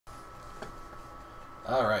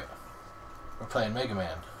Alright. We're playing Mega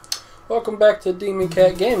Man. Welcome back to Demon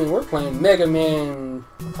Cat Gaming. We're playing Mega Man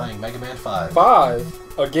We're playing Mega Man 5.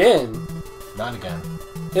 5 again. Not again.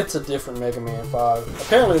 It's a different Mega Man 5.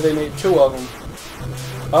 Apparently they made 2 of them.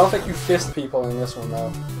 I don't think you fist people in this one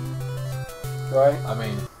though. Right? I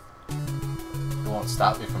mean, it won't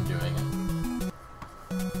stop me from doing it.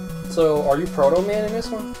 So, are you Proto Man in this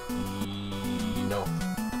one? No.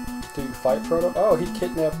 Do you fight Proto? Oh, he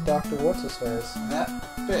kidnapped Dr. What's-His-Face. That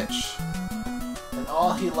bitch. And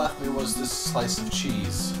all he left me was this slice of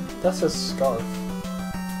cheese. That's his scarf.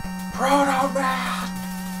 Proto Man!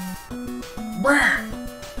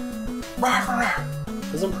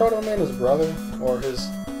 Isn't Proto Man his brother? Or his...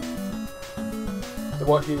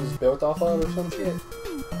 what he was built off of or some shit?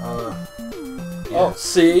 Yeah. Oh,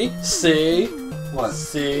 see? What?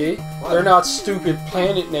 See? What? They're not stupid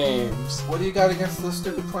planet names. What do you got against those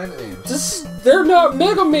stupid planet names? They're not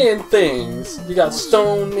Mega Man things. You got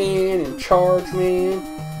Stone Man and Charge Man,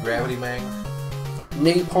 Gravity Man.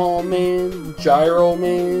 Napalm Man, Gyro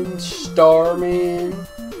Man, Star Man.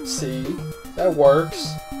 See? That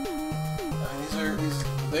works. I mean,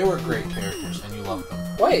 they were great characters, and you loved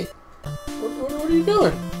them. Wait. What are you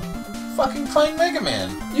doing? Fucking playing Mega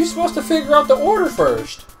Man. You're supposed to figure out the order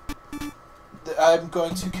first. I'm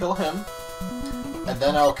going to kill him, and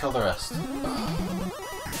then I'll kill the rest. Figure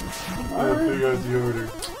out the order.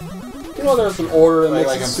 You know there's an order that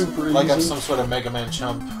makes it super easy. Like I'm some sort of Mega Man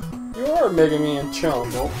chump. You are a Mega Man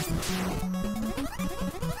chump. Nope.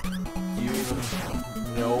 Do you even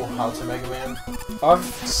know how to Mega Man? I've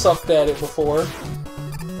sucked at it before.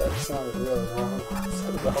 That sounded really wrong.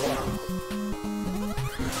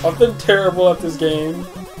 I've been terrible at this game.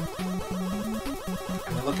 I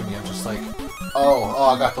mean, look at me, I'm just like, oh,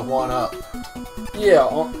 I got the 1-up. Yeah,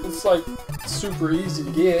 it's like super easy to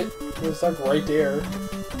get. It's like right there.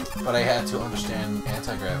 But I had to understand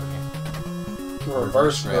anti-gravity.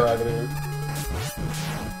 Reverse gravity.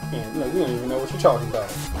 Man, no, you don't even know what you're talking about.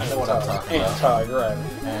 I know what I'm talking about.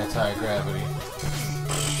 Anti-gravity. Anti-gravity.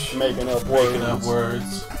 Making up words. Making up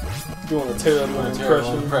words. Doing a terrible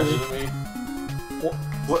impression of me.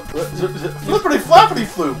 What? Flippity floppity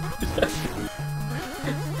floop!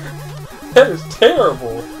 That is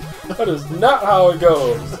terrible. That is not how it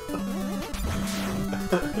goes.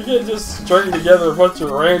 You can't just string together a bunch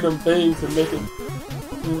of random things and make it...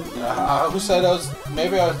 Who said I was...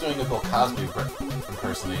 Maybe I was doing a Bill Cosby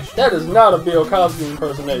impersonation. That is not a Bill Cosby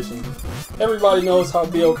impersonation. Everybody knows how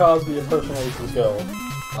Bill Cosby impersonations go.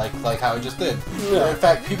 Like how I just did. No. In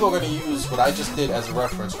fact, people are going to use what I just did as a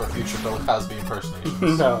reference for future Bill Cosby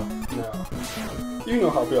impersonations. No. You know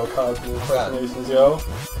how Bill Cosby impersonations go.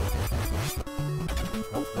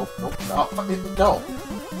 Nope. No.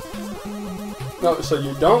 No, so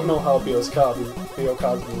you don't know how Bill Cosby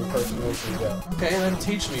impersonations go. Okay, then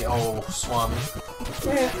teach me, oh Swami.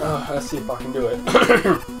 Let's see if I can do it.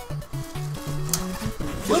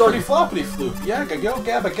 Flippity floppity floop. Yaga yo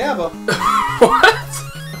gabba gabba. What?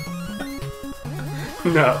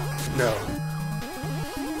 No.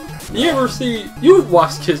 You ever see... You've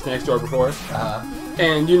watched Kids Next Door before.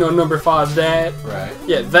 And you know number 5's dad? Right.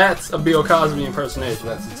 Yeah, that's a Bill Cosby impersonation.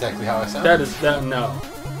 That's exactly how I sound. That no.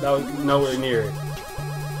 That was nowhere near it.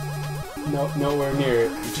 Nowhere near it.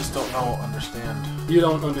 You just don't understand. You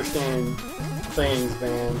don't understand things,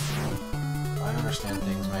 man. I understand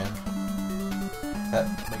things, man. That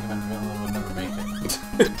Mega Man villain would never make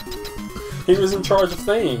it. He was in charge of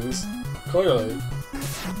things. Clearly.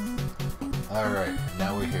 Alright,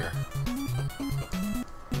 now we're here.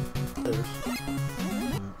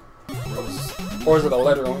 Or is it a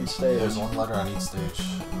letter on each stage? There's one letter on each stage.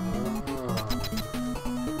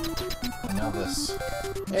 And now this.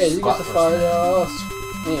 Hey, you get to fight us.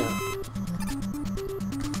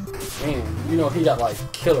 Man, you know he got like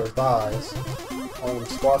killer thighs. All them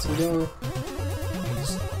squats he doing.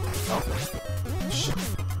 Shit.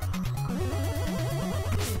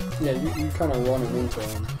 Yeah, you kind of running into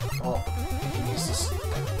him. Well, he needs to...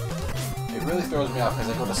 It really throws me off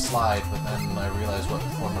because I go to slide, but then I realize what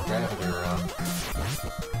form of gravity we're on.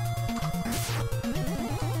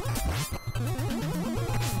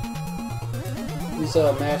 He's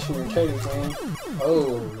mashing your taters, man.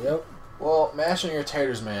 Oh, yep. Well, mashing your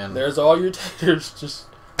taters, man. There's all your taters just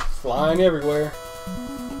flying everywhere.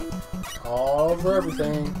 All over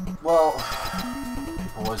everything. Well,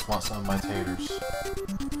 people always want some of my taters.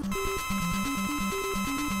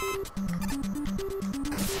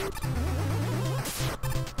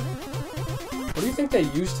 What do you think they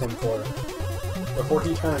used him for? Before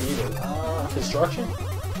he turned evil? Construction? I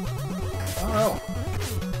don't know.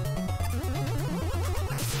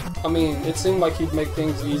 I mean, it seemed like he'd make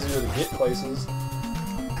things easier to get places.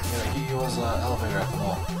 Yeah, he was an elevator at the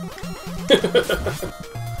mall.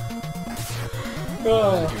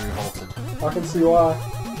 And he revolted. I can see why.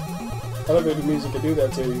 Elevator music can do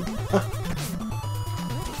that to you.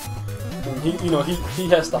 And he, you know, he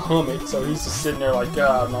has to hum it, so he's just sitting there like,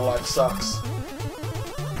 God, my life sucks.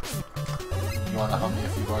 You want to hum me a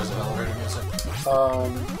few bars of elevator music?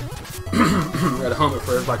 Gotta hum it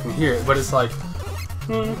for everybody can hear it, but it's like.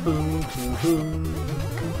 You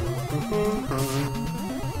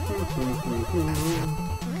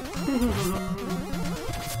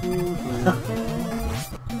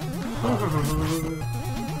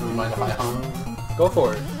mind if I hum? Go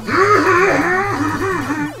for it.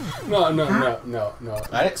 No.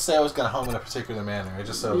 I didn't say I was gonna hum in a particular manner. I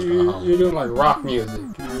just said I was gonna hum. You're doing like rock music.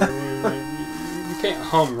 You can't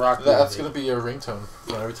hum rock music. That's gonna be your ringtone.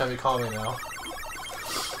 So every time you call me now.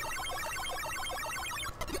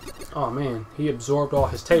 Oh man, he absorbed all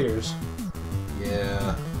his taters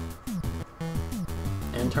Yeah.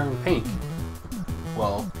 and turned pink.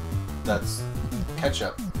 Well, that's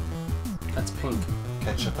ketchup. That's pink.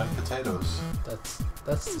 Ketchup and potatoes.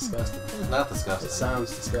 That's disgusting. It's not disgusting. It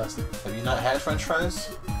sounds disgusting. Have you not had French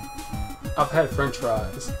fries? I've had French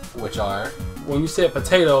fries. Which are? When you said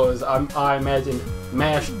potatoes, I imagine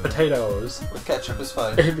mashed potatoes. With ketchup is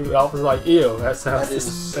fine. I was like, ew, that sounds.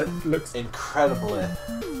 That looks. Incredibly.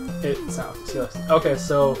 It sounds disgusting. Okay,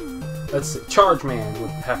 so let's see. Charge Man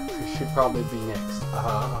should probably be next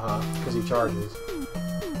because he charges,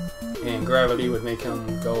 and gravity would make him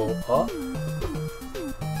go up.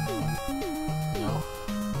 No.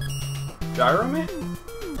 Gyro Man?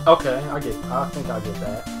 Okay, I think I get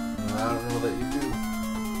that. I don't know that you do.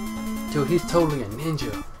 Dude, he's totally a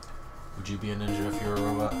ninja. Would you be a ninja if you were a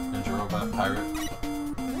robot? Ninja robot pirate?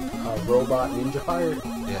 A robot ninja pirate?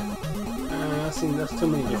 Yeah. That's too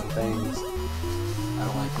many different things. I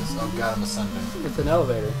don't like this. Oh god, I'm ascending. It's an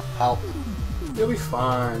elevator. Help. You'll be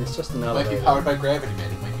fine. It's just an It elevator. might be powered by gravity,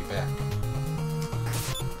 man. It might be back.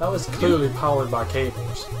 That was clearly powered by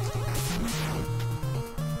cables.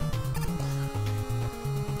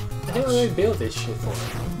 The hell did they build this shit for?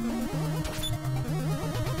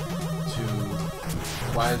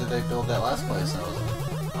 Why did they build that last place?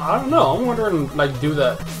 I don't know. I'm wondering, like, do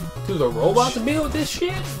the robots build this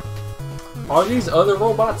shit? Are these other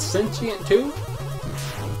robots sentient too?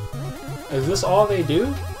 Is this all they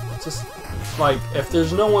do? Just like, if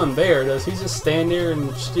there's no one there, does he just stand there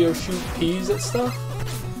and still shoot peas at stuff?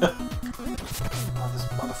 Oh, this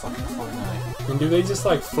motherfucking Fortnite. And do they just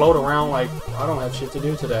like float around like, I don't have shit to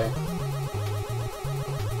do today?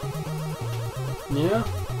 Yeah?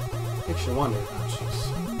 Makes you wonder. Oh, jeez.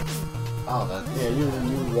 Oh, that. Yeah, you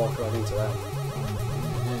walked right into that.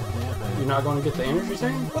 You're not going to get the energy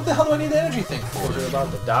thing? What the hell do I need the energy thing for? Because you're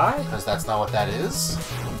about to die? Because that's not what that is.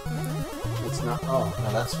 It's not. Oh.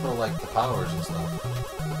 No, that's for like the powers and stuff.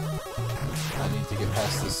 I need to get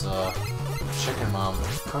past this chicken mom.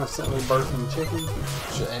 Constantly birthing chicken?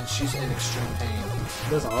 And she's in extreme pain.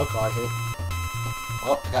 Doesn't look like it.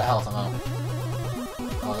 Oh, I got health, I'm out.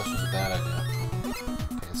 Oh, this was a bad idea.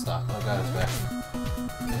 Okay, stop. Oh god, it's back.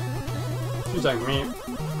 She's like, meh.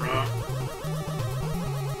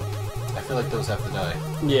 I feel like those have to die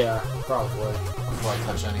Yeah, probably. before I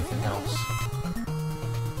touch anything else.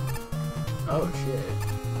 Oh shit.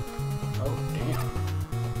 Oh damn.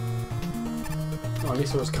 Well, at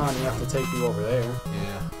least it was kind enough to take you over there.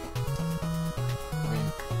 Yeah. I mean,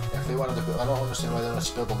 if they wanted to build, I don't understand why they want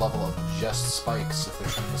to build a level of just spikes if they're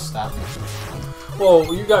trying to stop me.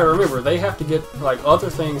 Well, you gotta remember, they have to get, like, other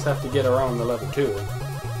things have to get around the level 2.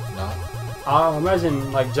 No? I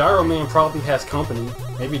imagine, like, Gyro Man probably has company.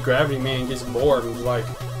 Maybe Gravity Man gets bored and is like,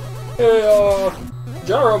 hey,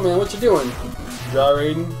 Gyro Man, what you doing?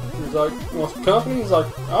 Gyrating. He's like, want some company? He's like,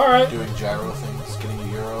 alright. Doing gyro things, getting a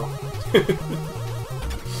euro.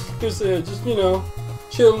 Just, you know,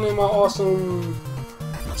 chilling in my awesome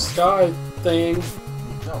sky thing.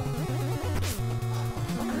 No.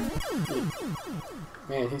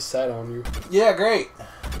 Man, he sat on you. Yeah, great.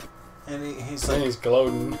 And he's And like, he's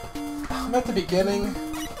gloating. I'm at the beginning.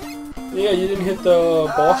 Yeah, you didn't hit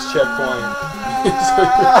the boss checkpoint.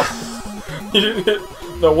 You didn't hit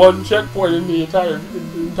the one checkpoint in the entire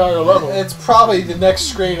level. It's probably the next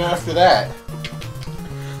screen after that.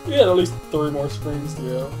 You had at least 3 more screens to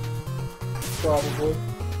go. Probably.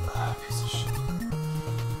 Ah, piece of shit.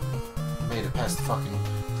 Made it past the fucking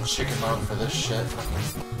chicken mount for this shit.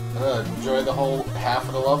 Fucking enjoy the whole half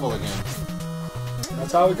of the level again.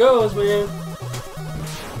 That's how it goes, man.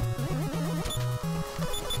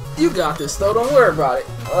 You got this, though. Don't worry about it.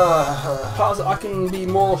 I can be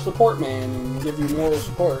moral support man and give you moral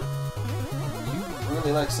support. You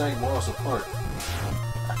really like saying moral support.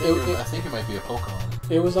 I think it might be a Pokemon.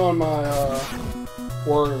 It was on my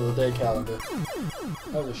word of the day calendar.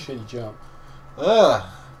 That was a shitty jump. Ugh.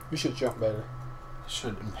 You should jump better. I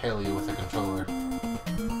should impale you with a controller.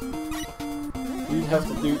 You'd have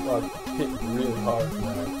to do like hit really hard for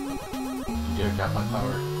that. You got my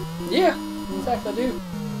power. Yeah, in fact I do.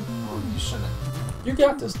 Well, you shouldn't. You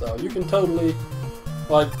got this though. You can totally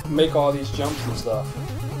like make all these jumps and stuff.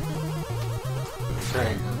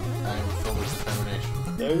 Great. I am filled with determination.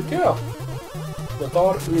 There you go. The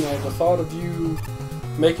thought of you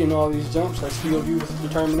making all these jumps has filled you with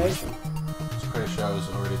determination. I was pretty sure I was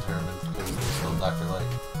already determined because it was still Dr. Light.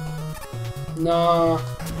 Nah.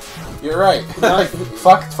 You're right.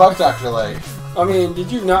 fuck Dr. Light. I mean,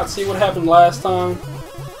 did you not see what happened last time?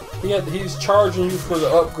 He's charging you for the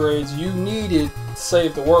upgrades you needed to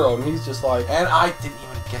save the world, and he's just like... And I didn't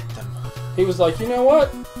even get them. He was like, you know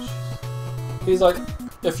what? He's like,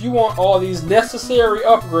 if you want all these necessary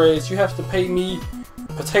upgrades, you have to pay me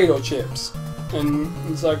potato chips. And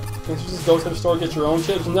he's like, can't you just go to the store and get your own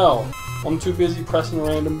chips? No. I'm too busy pressing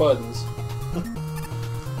random buttons. I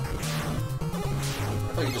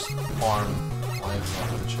thought you just farm lives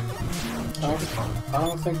off of the chicken. I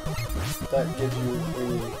don't think that gives you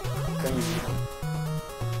any thing.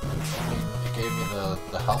 I mean, it gave me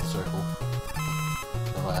the health circle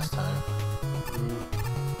the last time.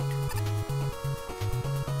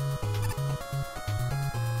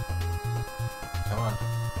 Come on.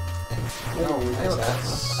 No, nice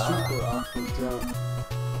that's ass. super awkward jump.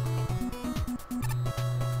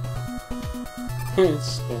 It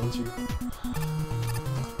spins you.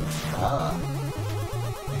 Ah.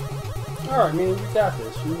 Alright, man, you got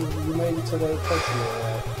this. You made it to the place you were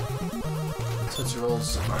at. Tootsie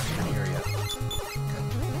Rolls aren't even here yet.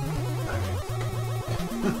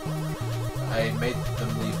 I made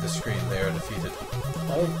them leave the screen. They are defeated.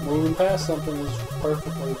 Hey, moving past something is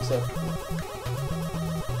perfectly acceptable.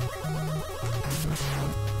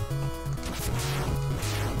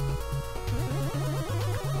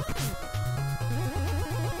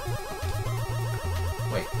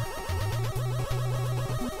 Wait.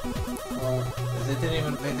 They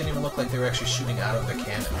didn't even look like they were actually shooting out of the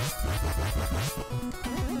cannon.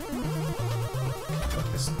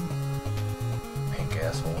 Fuck this pink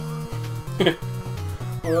asshole.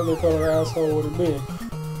 What other color asshole would it be?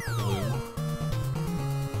 Blue.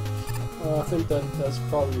 I think that's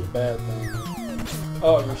probably a bad thing.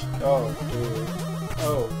 Oh, dude.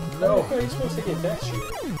 Oh, no. How are you supposed to get that shit?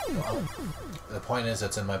 Well, the point is,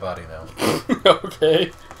 it's in my body now.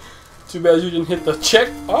 Okay. Too bad you didn't hit the check.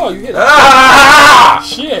 Oh, you hit it. Ah!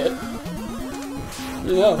 Shit.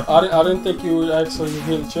 You know, I didn't think you would actually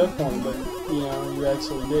hit a checkpoint, but, you know, you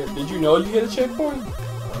actually did. Did you know you hit a checkpoint?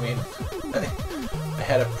 I mean, I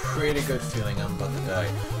had a pretty good feeling I'm about to die.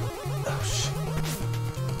 Oh, shit.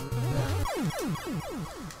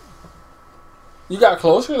 You got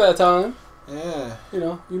closer that time. Yeah. You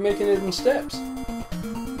know, you're making it in steps.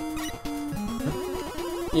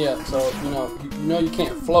 Yeah, so, you know you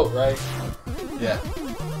can't float, right? Yeah.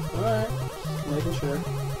 Alright. Making sure.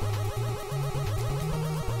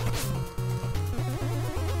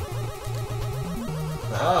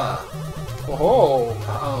 Ah. Oh,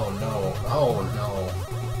 Oh, no. Oh, no.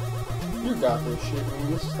 you got this shit,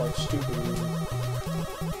 man. This is like stupid.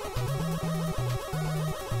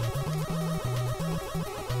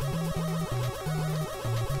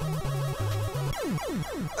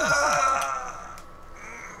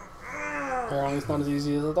 Apparently it's not as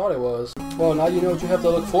easy as I thought it was. Well, now you know what you have to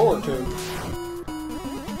look forward to.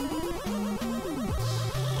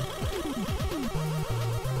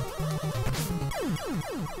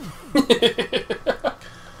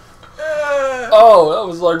 Oh, that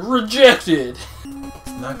was like rejected.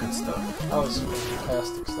 It's not good stuff. That was some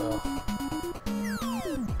fantastic stuff.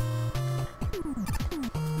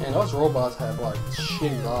 Man, those robots have like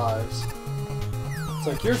shitty lives. It's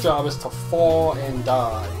like your job is to fall and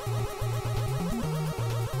die.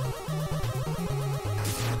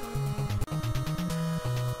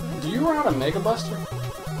 Do you run out of Mega Buster? No.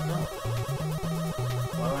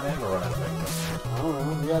 Why would I ever run out of Mega Buster? I don't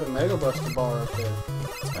know. You got a Mega Buster bar up there.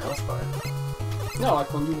 It's my health bar. No,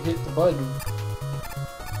 like when you hit the button,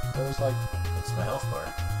 there was like... It's my health bar.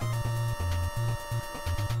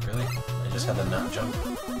 Really? I just had to not jump.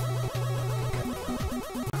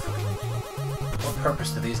 What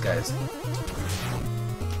purpose do these guys?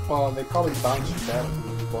 Well, they probably bounce you back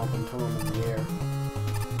when you bump into them in the air.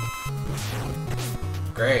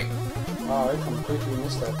 Great. Wow, I completely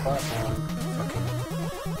missed that platform. Fucking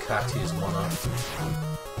Kati's one up.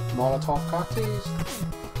 Molotov cocktails?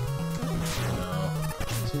 No.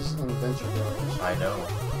 This is an Adventure Bros. I know.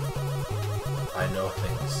 I I know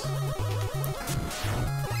things.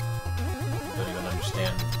 You don't even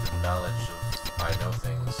understand the knowledge of I know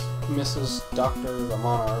things. Mrs. Dr. the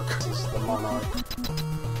Monarch. This is the Monarch.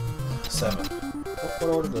 7. What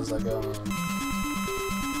order does that go in?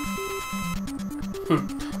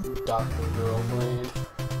 Dr. Girlfriend.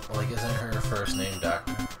 Like, isn't her first name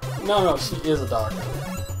Doctor? No, she is a doctor.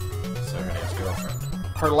 So her name's Girlfriend.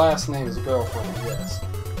 Her last name is Girlfriend, yes.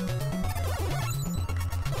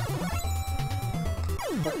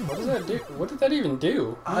 What does that do? What did that even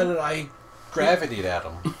do? I gravitated at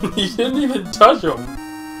him. You didn't even touch him.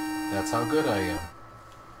 That's how good I am.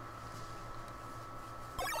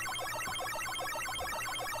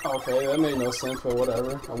 Okay, that made no sense, but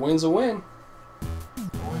whatever. A win's a win. A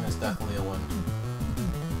win is definitely a win.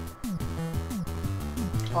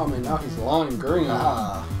 Oh man, now he's lime green.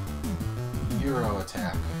 Ah. Euro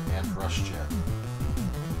attack and rush jet.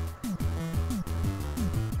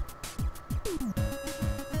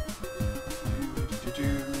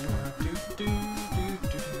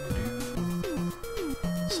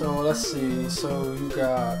 So let's see. So you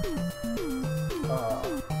got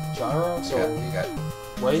Gyro. So You got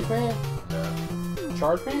Wave Man, no,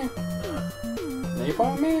 Charge Man, no,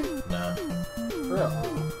 Napalm Man, no, Real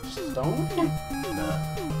Stone Man, no.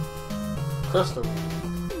 Crystal Man.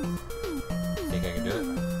 Think I can do it?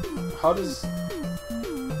 How does Do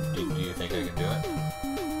you think I can do it?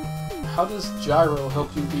 how does Gyro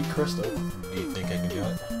help you beat Crystal? Do you think I can do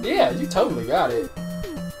it? Yeah, you totally got it.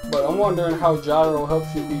 But I'm wondering how Gyro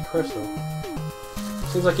helps you beat Crystal.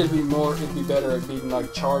 Seems like it'd be better at beating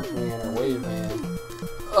like Charge Man or Wave Man.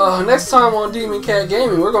 Next time on Demon Cat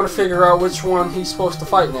Gaming, we're gonna figure out which one he's supposed to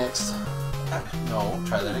fight next. No,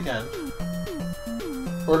 try that again.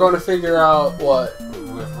 We're gonna figure out what.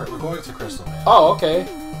 We're going to Crystal Man. Oh, okay.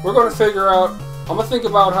 We're gonna figure out. I'm gonna think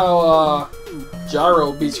about how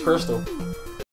Gyro beats Crystal.